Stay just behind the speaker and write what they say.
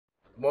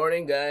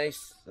Morning,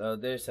 guys. So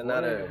there's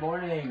another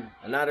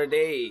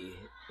day.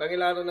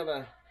 Pangilaro na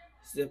ba?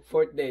 It's the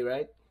 4th day,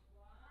 right?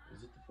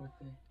 Is it the 4th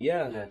day?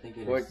 Yeah, I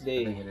think it 4th is.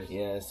 day. I think it is.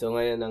 Yeah, so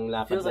ngayon ang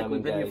lakad Feels like namin,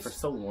 we've been guys. here for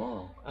so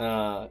long.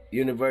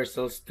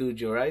 Universal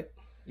Studio, right?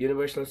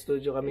 Universal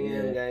Studio kami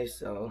ngayon,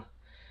 guys. So,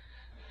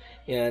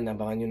 yan,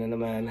 abangan nyo na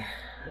naman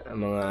ang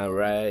mga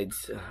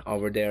rides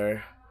over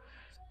there.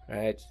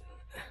 Right?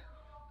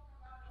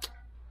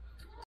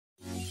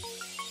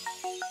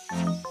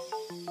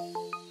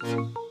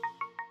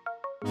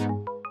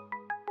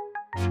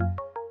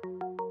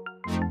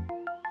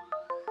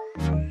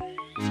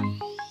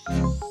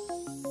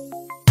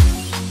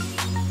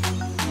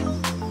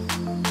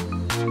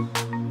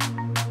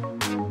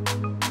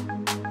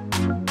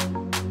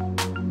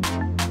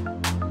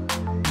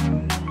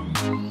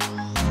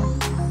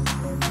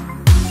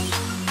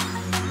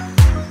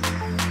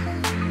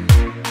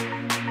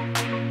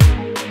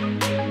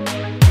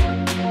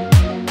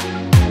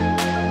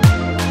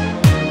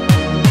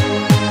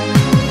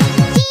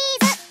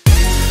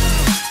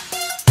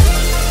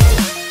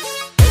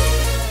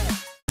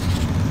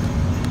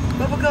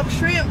 Bubblegum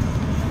shrimp.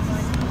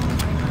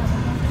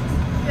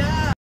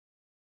 Yeah.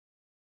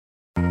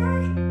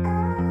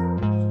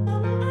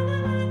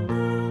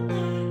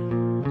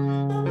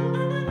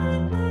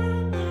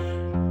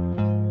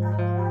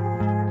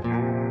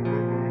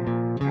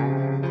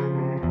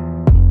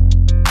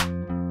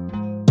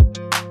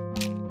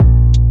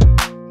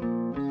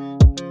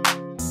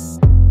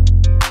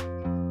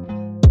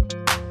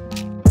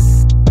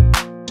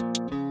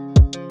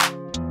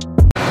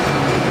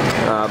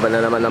 Haba na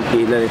naman ang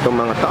pila nitong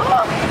mga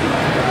tao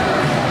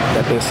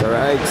dating sa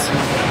rides.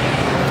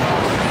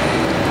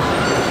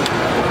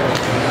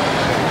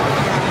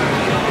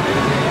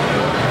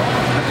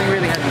 Nothing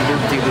really had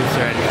loop-de-loops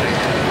or anything.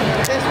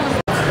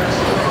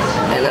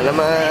 Ayan na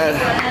naman.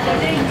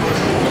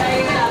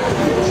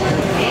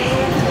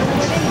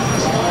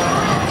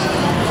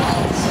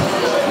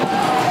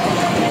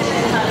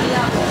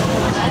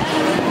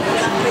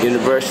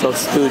 Universal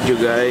Studio,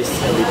 guys.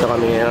 Dito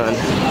kami ngayon.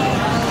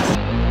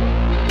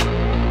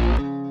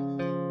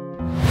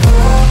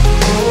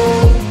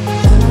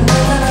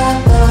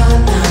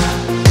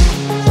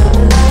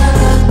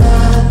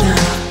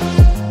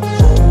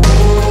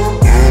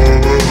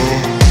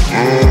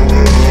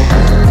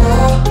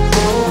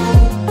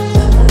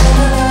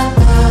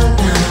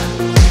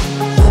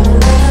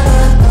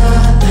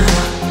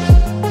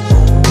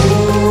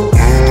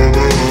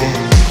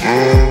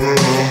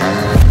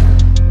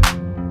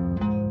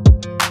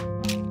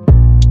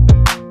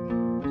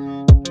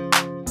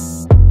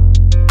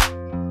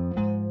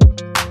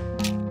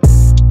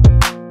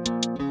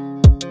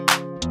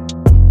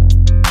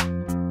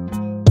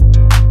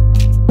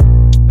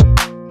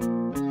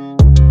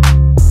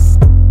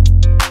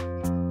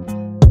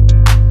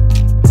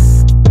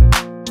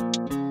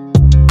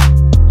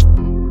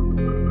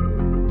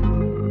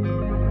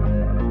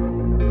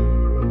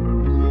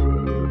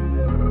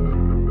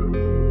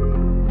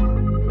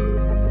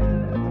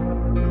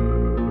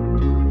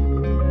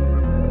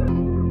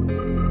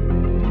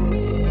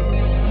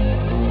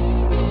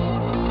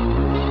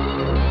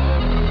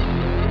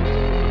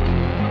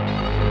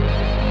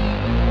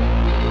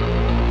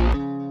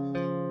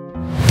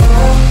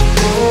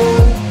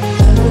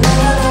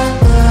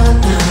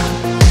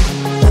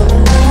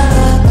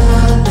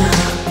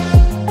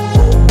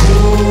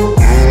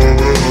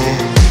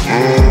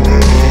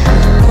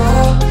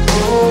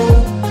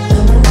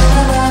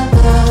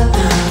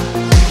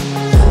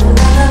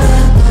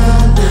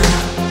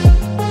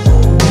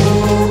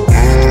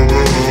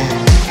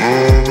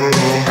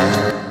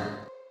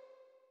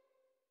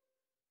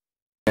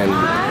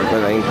 Ito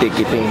na yung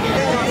ticketing.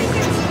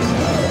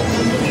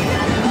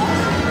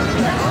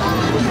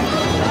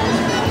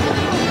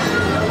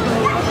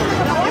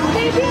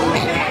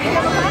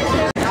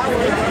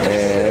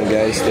 Ayan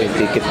guys, ito yung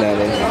ticket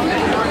namin.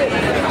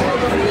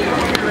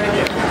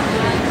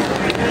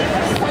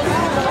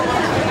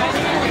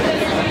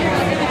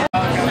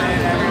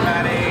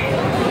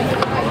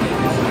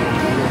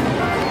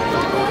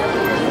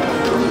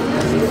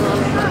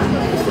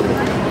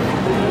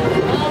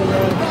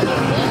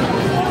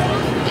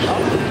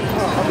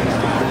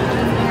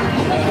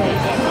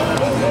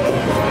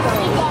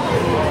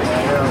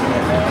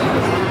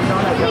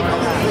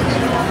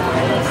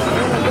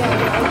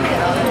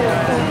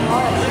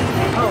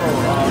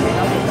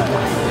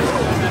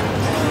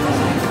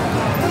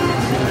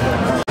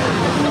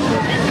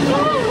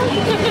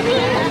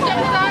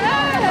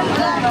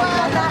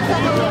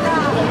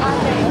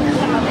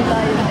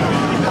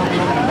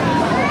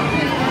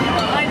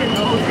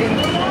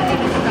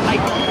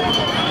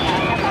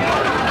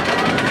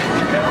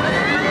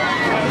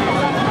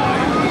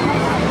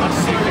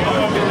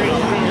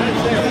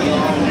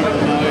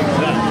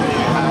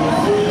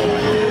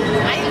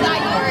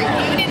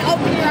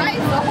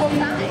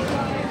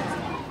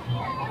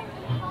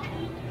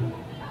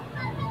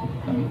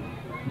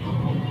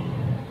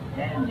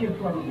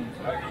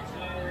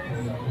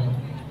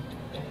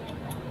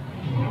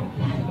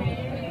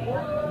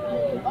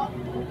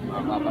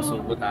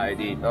 tayo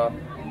dito.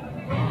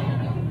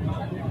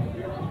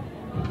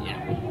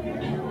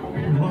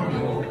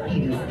 Margot,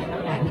 Edith,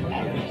 and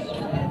Alice.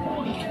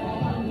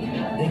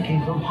 They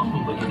came from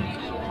humble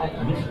beginnings at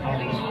Miss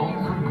Patty's Home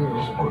for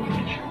Girls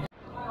Orphanage.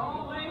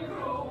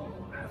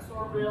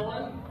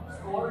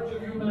 Scourge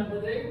of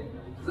humanity.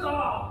 So,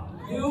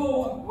 you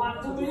want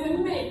to be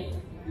in me?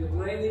 The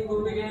training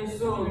will begin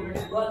soon.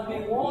 But be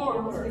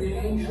warned, the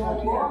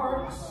angel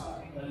works.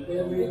 And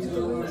every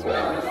two is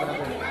That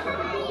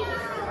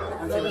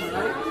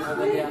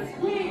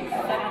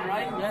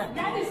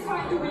is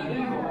fine to me.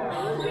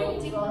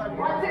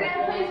 Once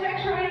again, please make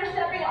sure you're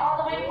stepping all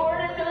the way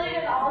forward and filling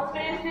in all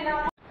space. Do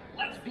not.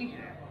 Let's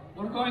begin.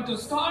 We're going to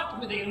start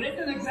with a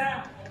written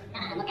exam.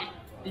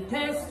 The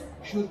test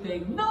should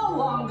take no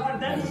longer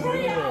than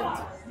 3 hours.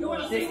 You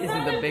will see This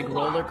isn't the big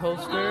roller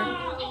coaster.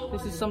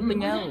 This is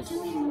something else.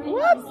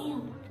 What?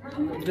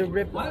 The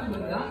rip.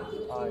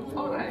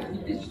 Alright, you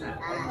teach that.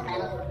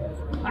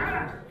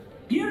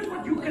 Here's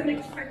what you can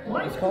expect.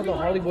 It's called the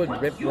Hollywood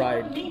Rip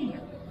Ride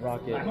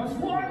Rocket. I must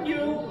warn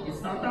you, it's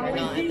not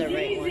always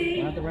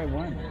easy. Not the right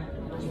one.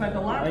 Spend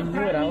a lot I of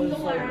knew it. I time in was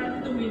the like,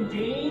 lab doing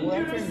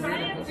dangerous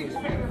science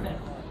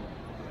experiments.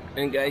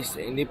 And guys,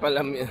 hindi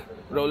pala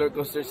roller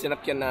coaster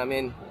sinakyan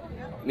namin.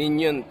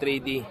 Minion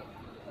 3D.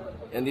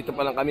 Yan dito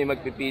pa lang kami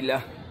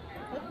magpipila.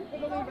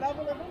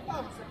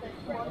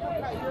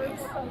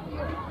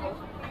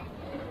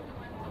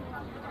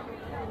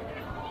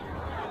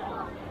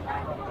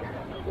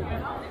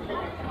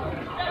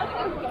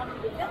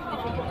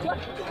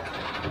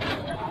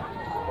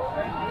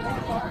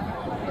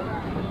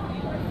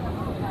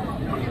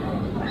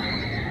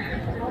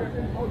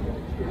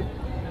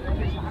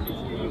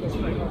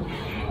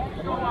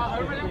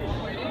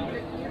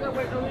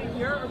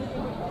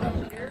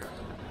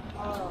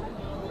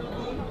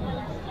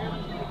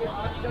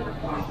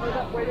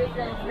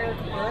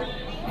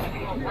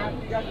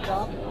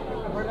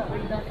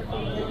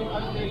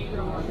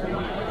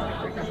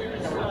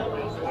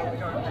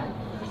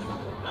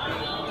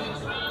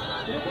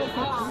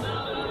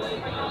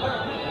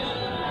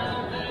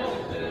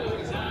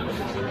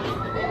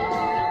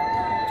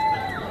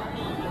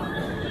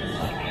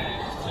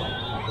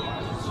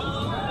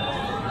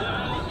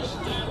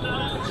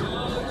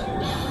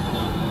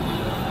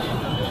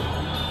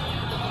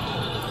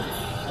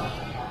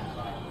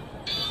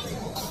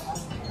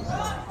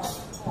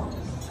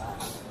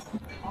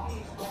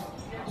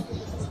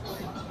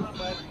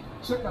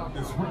 Check out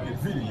this wicked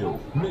video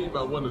made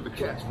by one of the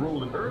cats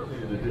rolling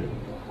earlier today.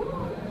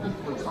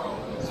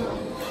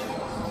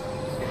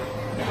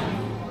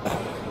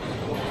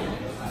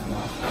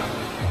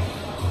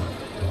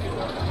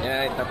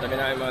 Yan, itatabi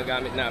namin mga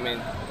gamit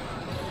namin.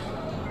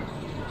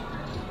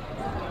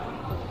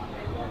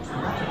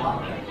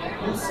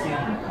 This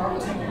scanner card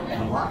ticket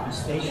and lock the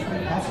station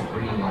has a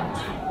green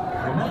light.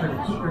 Remember to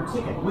keep your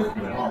ticket with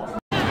you at all times.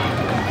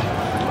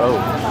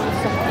 Oh.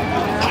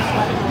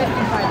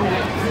 55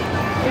 minutes.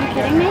 Are you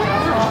kidding me?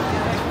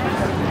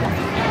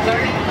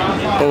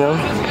 Ano?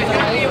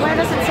 Where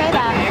does it say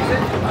that?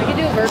 We could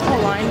do a virtual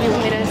line. Do you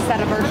want me to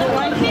set a virtual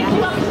line?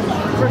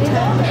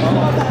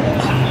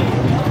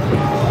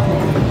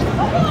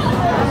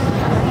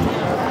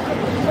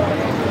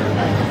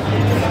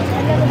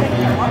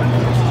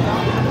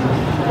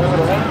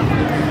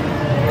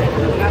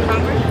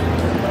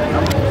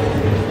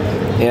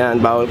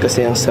 Yan, bawal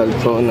kasi ang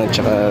cellphone at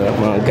saka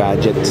mga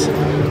gadgets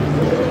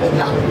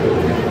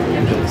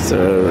sa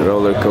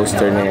roller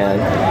coaster na yan.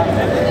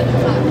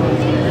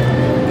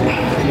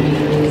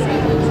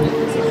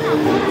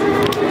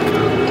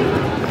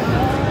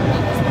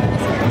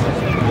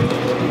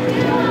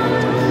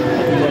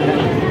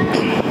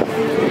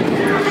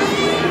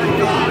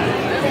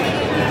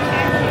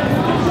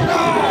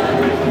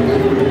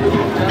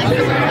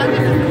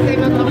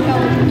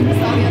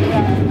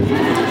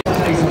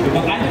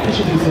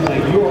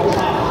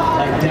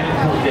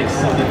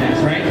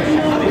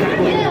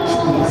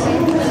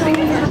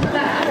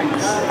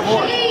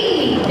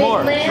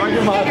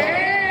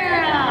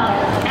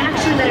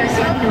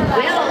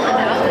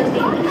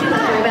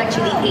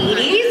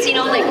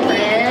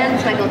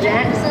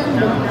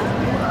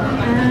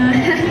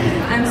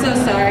 I'm so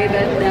sorry,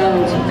 but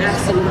no,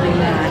 absolutely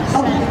not.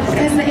 Oh,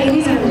 because the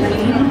 80s are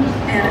lame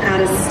and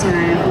out of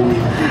style.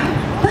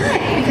 But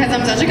because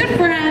I'm such a good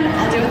friend,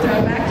 I'll do a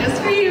throwback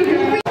just for you.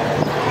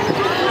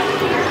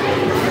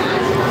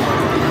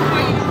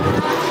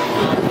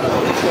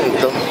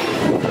 Ito.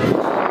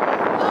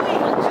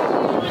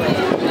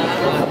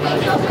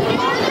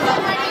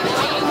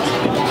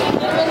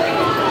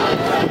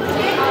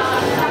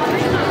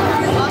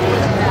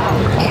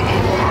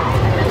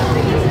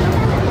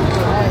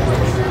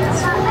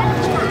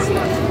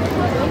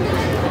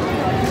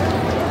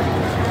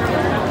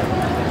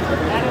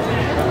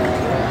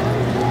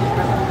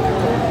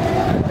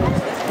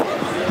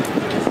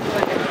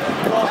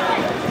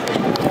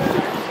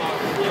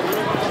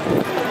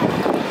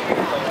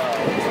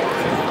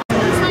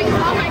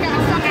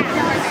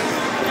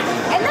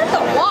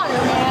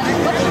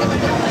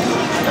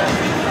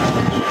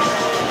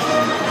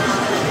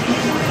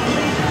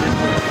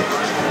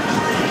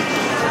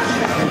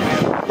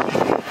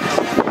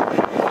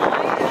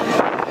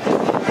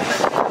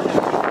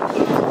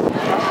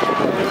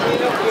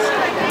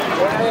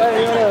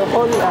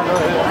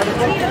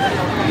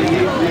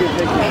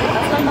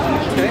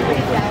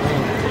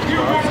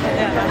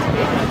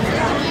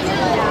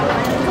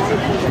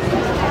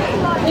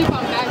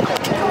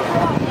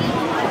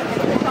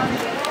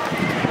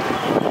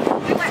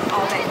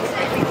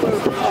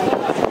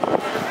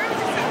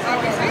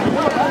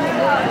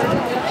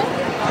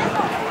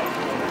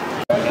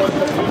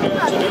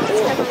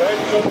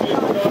 Punta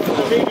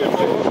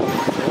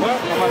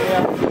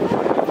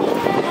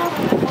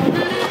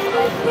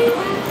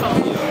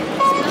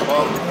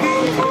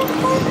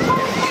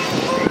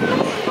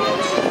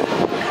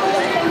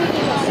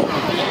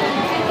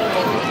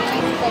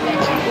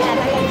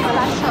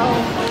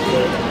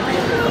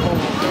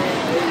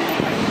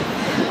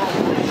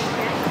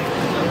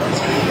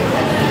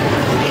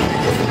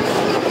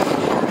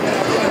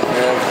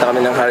kami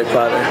ng Harry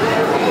Potter.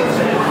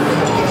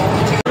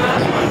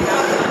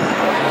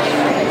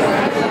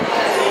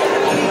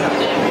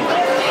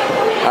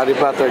 Harry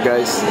Potter,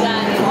 guys.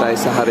 Tayo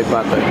sa Harry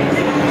Potter.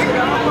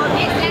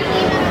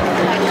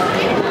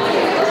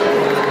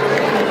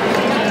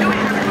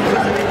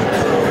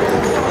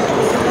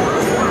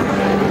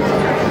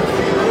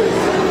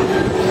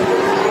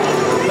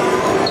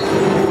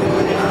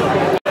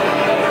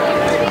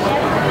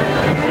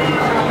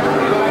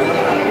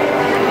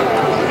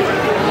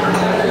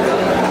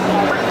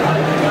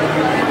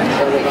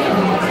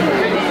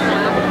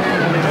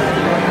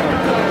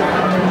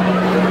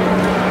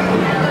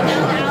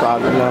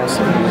 Pagod na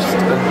sa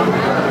gusto.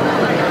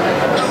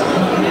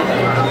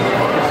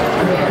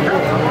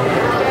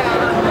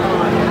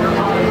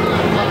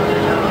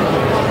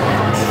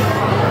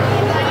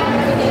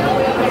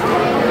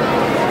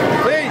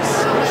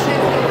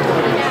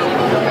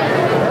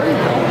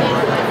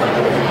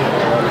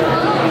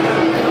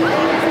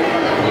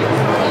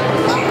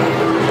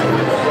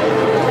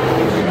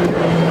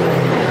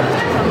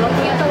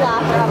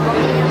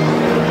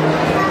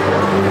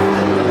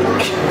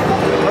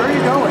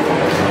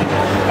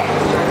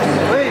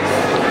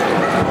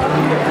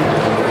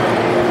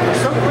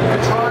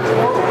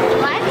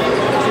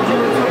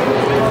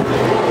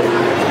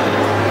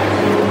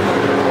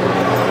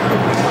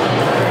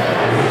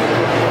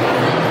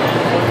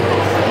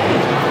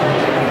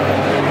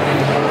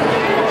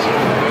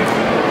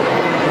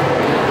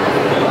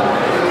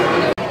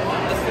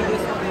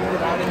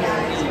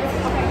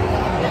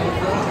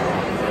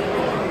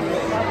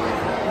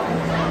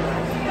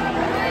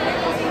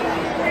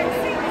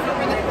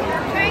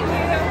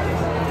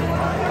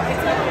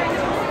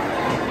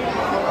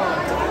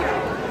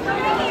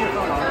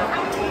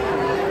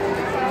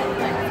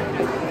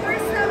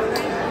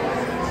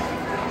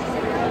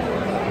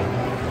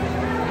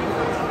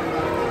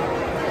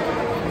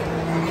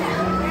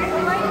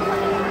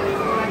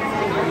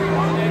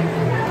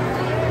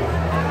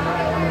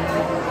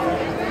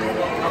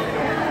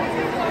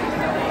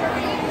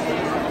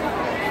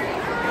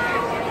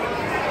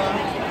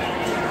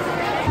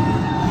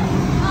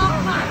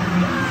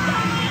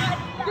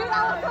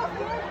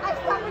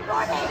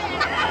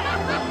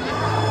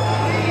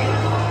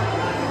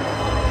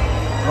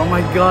 Oh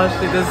my gosh,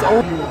 it is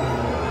all.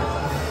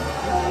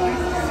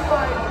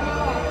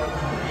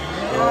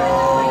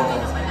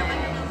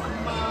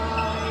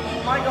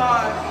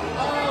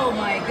 Oh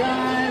my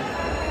god.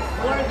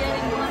 We're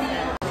getting money.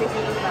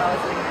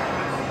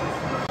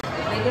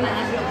 They're gonna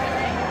ask you.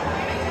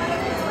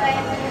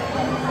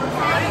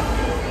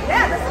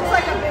 Yeah, this looks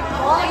like a big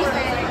ball.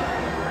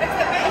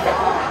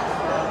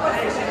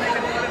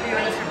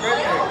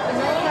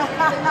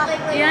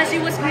 Yeah, she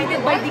was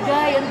greeted by the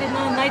guy and the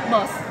night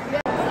boss.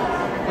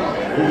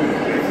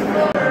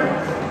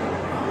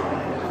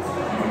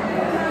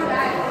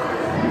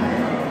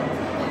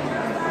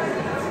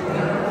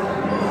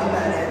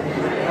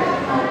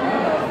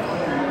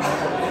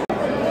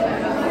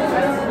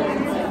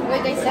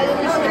 Wait, they said it.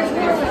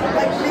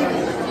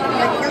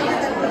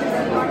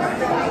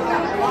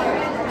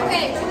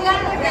 Okay, so we got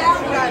it down.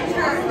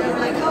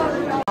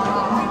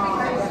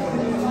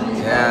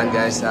 Yan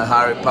guys,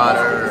 Harry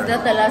Potter. Is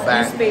that the last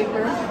bag.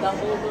 newspaper?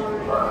 Dumbledore.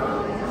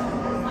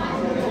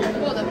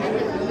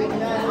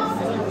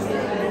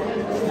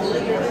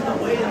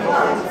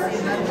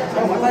 Oh,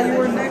 I thought you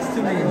were next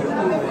to me.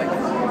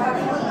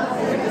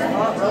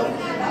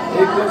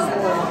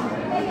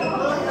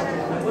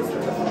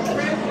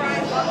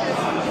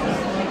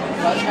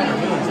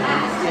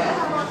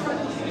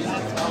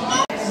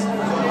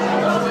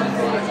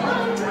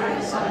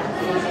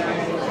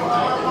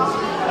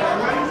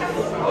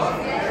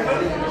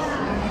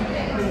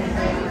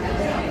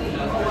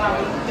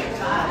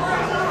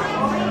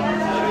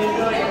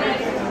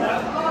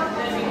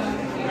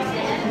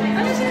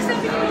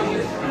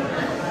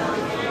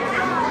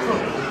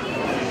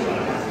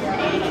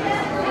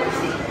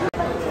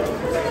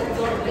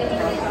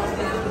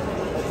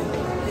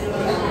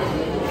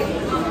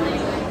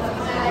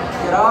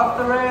 Get off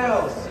the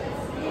rails.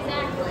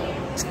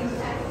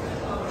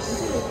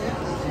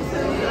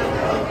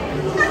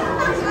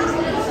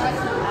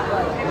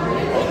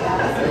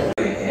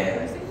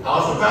 I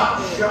was about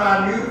to show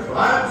our new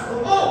clients the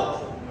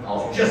vault. I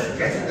was just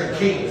getting the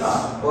keys.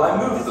 Well, I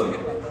moved them.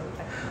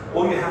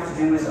 All you have to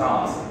do is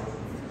ask.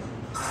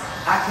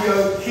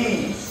 Accio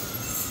keys.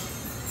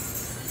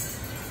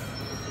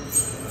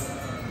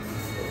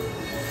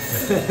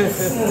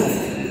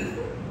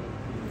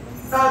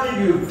 How did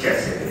you get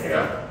in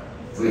here?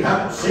 We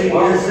haven't seen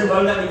Well, you. it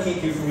won't let me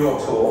keep you from your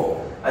tour.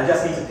 I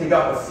just need to pick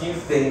up a few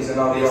things and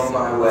I'll be on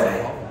my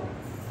way.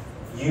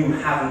 You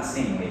haven't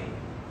seen me.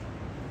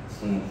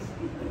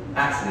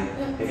 Actually,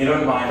 if you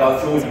don't mind,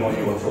 I'll join you on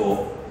your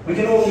tour. We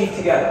can all eat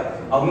together.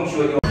 I'll meet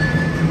you at your...